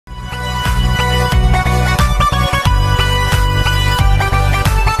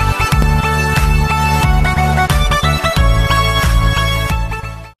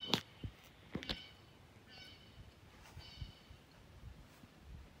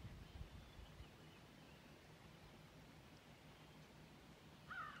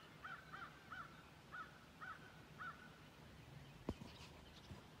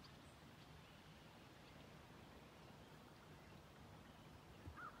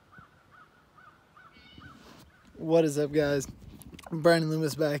What is up, guys? Brian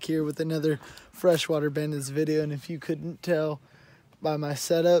Loomis back here with another Freshwater Bandits video, and if you couldn't tell by my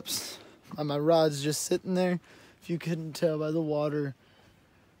setups, by my rods just sitting there, if you couldn't tell by the water,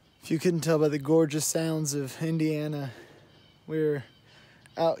 if you couldn't tell by the gorgeous sounds of Indiana, we're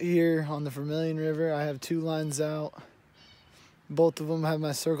out here on the Vermilion River. I have two lines out. Both of them have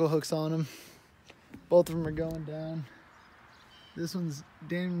my circle hooks on them. Both of them are going down. This one's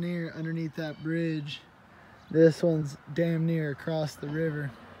damn near underneath that bridge. This one's damn near across the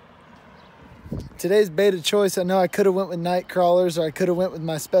river. Today's bait of choice, I know I could have went with night crawlers, or I could have went with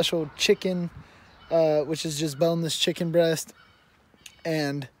my special chicken, which is just boneless chicken breast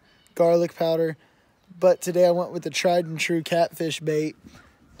and garlic powder. But today I went with the tried and true catfish bait.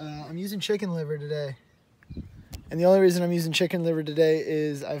 I'm using chicken liver today. And the only reason I'm using chicken liver today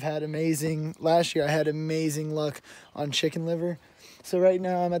is last year I had amazing luck on chicken liver. So right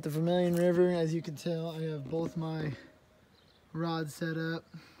now I'm at the Vermilion River. As you can tell, I have both my rods set up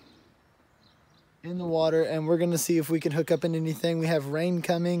in the water, and we're gonna see if we can hook up in anything. We have rain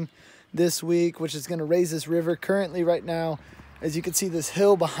coming this week, which is gonna raise this river. Currently right now, as you can see this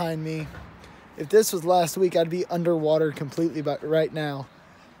hill behind me, if this was last week, I'd be underwater completely, but right now,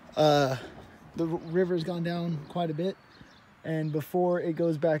 the river's gone down quite a bit, and before it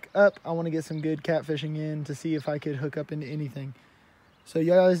goes back up, I want to get some good catfishing in to see if I could hook up into anything. So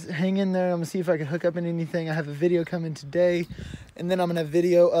you guys hang in there. I'm gonna see if I can hook up in anything. I have a video coming today, and then I'm gonna have a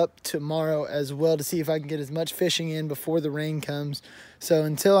video up tomorrow as well to see if I can get as much fishing in before the rain comes. So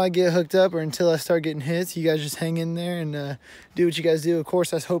until I get hooked up or until I start getting hits, you guys just hang in there and do what you guys do. Of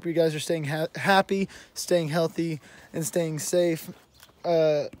course, I hope you guys are staying happy, staying healthy, and staying safe.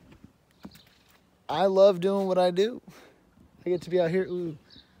 I love doing what I do. I get to be out here. Ooh,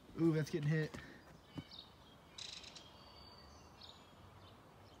 that's getting hit.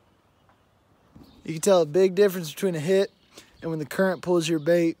 You can tell a big difference between a hit and when the current pulls your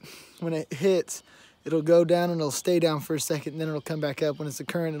bait. When it hits, it'll go down and it'll stay down for a second, and then it'll come back up. When it's a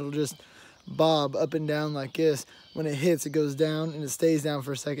current, it'll just bob up and down like this. When it hits, it goes down and it stays down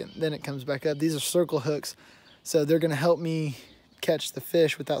for a second, then it comes back up. These are circle hooks, so they're gonna help me catch the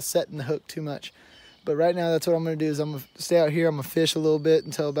fish without setting the hook too much. But right now, that's what I'm gonna do is I'm gonna stay out here. I'm gonna fish a little bit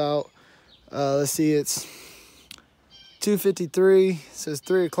until about, let's see, it's 2:53, so it's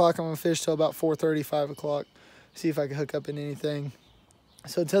 3 o'clock. I'm gonna fish till about 4:30, 5 o'clock. See if I can hook up in anything.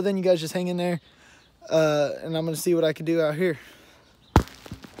 So until then, you guys just hang in there, and I'm gonna see what I can do out here.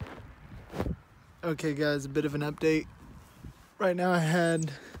 Okay, guys, a bit of an update. Right now, I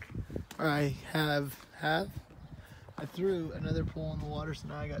threw another pole in the water, so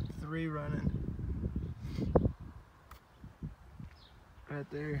now I got 3 running. Right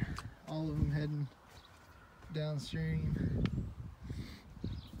there, all of them heading downstream.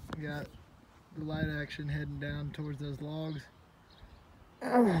 We got the light action heading down towards those logs.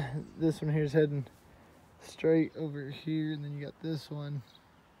 This one here is heading straight over here, and then you got this one.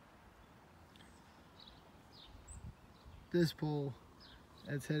 This pole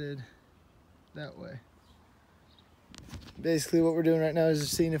that's headed that way. Basically what we're doing right now is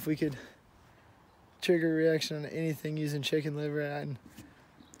just seeing if we could trigger a reaction on anything using chicken liver, and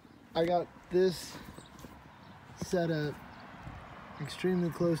I got this set up extremely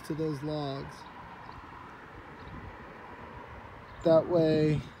close to those logs. That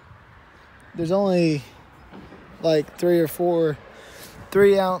way there's only like 3 or 4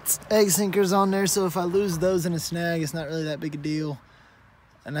 3-ounce egg sinkers on there, so if I lose those in a snag, it's not really that big a deal.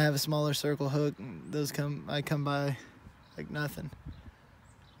 And I have a smaller circle hook, and those I come by like nothing.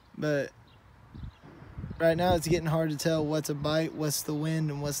 But right now it's getting hard to tell what's a bite, what's the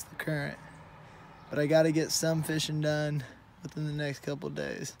wind, and what's the current. But I got to get some fishing done within the next couple of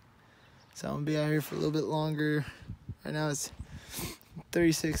days. So I'm going to be out here for a little bit longer. Right now it's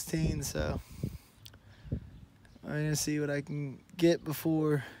 3:16, so I'm going to see what I can get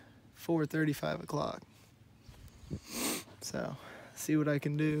before 4:30, 5 o'clock. So see what I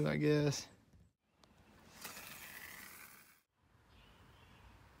can do, I guess.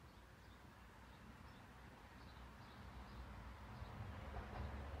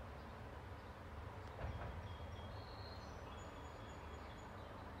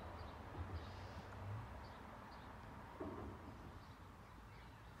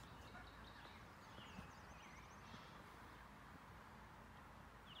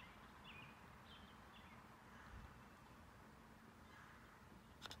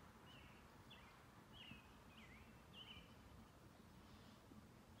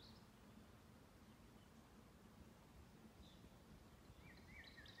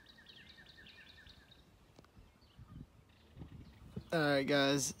 Alright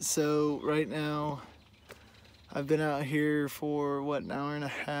guys, so right now I've been out here for what, an hour and a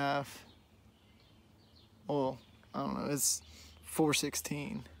half. Well, I don't know, it's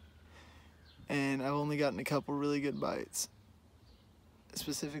 4:16, and I've only gotten a couple really good bites,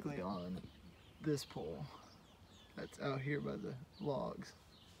 specifically on this pole that's out here by the logs.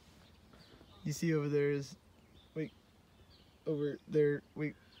 You see over there is, wait, over there,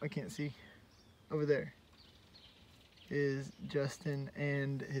 wait, I can't see. Over there is Justin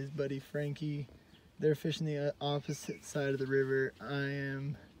and his buddy Frankie. They're fishing the opposite side of the river. I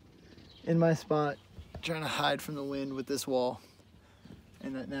am in my spot trying to hide from the wind with this wall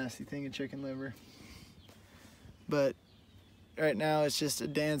and that nasty thing of chicken liver. But right now it's just a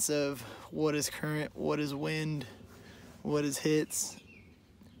dance of what is current, what is wind, what is hits.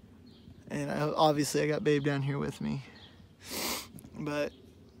 And obviously I got Babe down here with me. But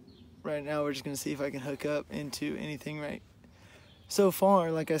right now we're just gonna see if I can hook up into anything right. So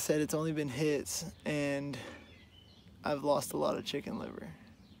far, like I said, it's only been hits, and I've lost a lot of chicken liver.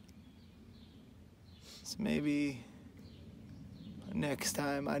 So maybe next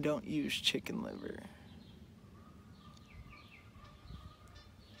time I don't use chicken liver.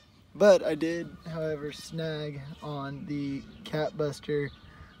 But I did, however, snag on the cat buster.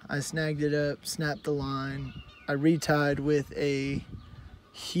 I snagged it up, snapped the line. I retied with a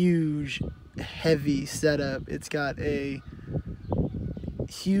huge, heavy setup. It's got a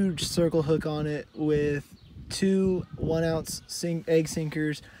huge circle hook on it with 2 1-ounce egg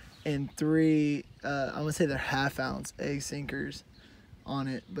sinkers and 3 I'm gonna say they're 1/2-ounce egg sinkers on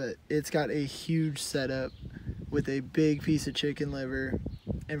it, but it's got a huge setup with a big piece of chicken liver.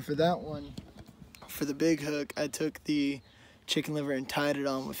 And for that one, for the big hook, I took the chicken liver and tied it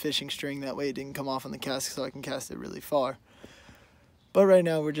on with fishing string. That way it didn't come off on the cast, so I can cast it really far. But right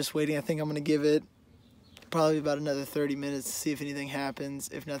now we're just waiting. I think I'm gonna give it probably about another 30 minutes to see if anything happens.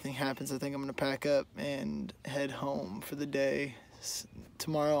 If nothing happens, I think I'm gonna pack up and head home for the day.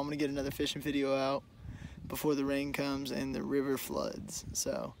 Tomorrow I'm gonna get another fishing video out before the rain comes and the river floods.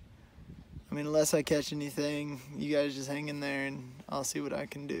 So, I mean, unless I catch anything, you guys just hang in there and I'll see what I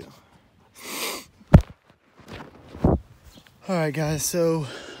can do. Alright guys, so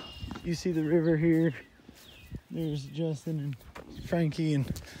you see the river here. There's Justin and Frankie,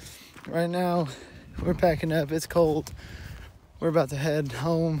 and right now we're packing up. It's cold. We're about to head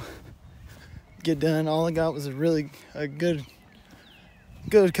home, get done. All I got was a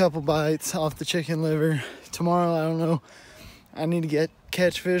good couple bites off the chicken liver. Tomorrow, I don't know, I need to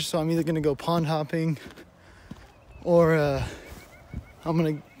catch fish, so I'm either gonna go pond hopping or I'm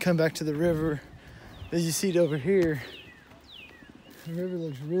gonna come back to the river. As you see it over here, the river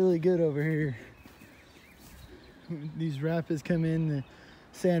looks really good over here. These rapids come in, the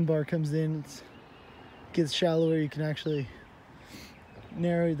sandbar comes in, it gets shallower. You can actually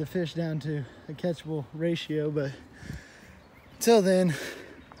narrow the fish down to a catchable ratio. But until then,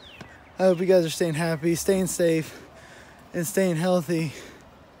 I hope you guys are staying happy, staying safe, and staying healthy.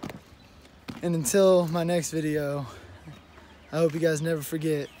 And until my next video, I hope you guys never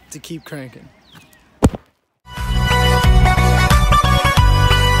forget to keep cranking.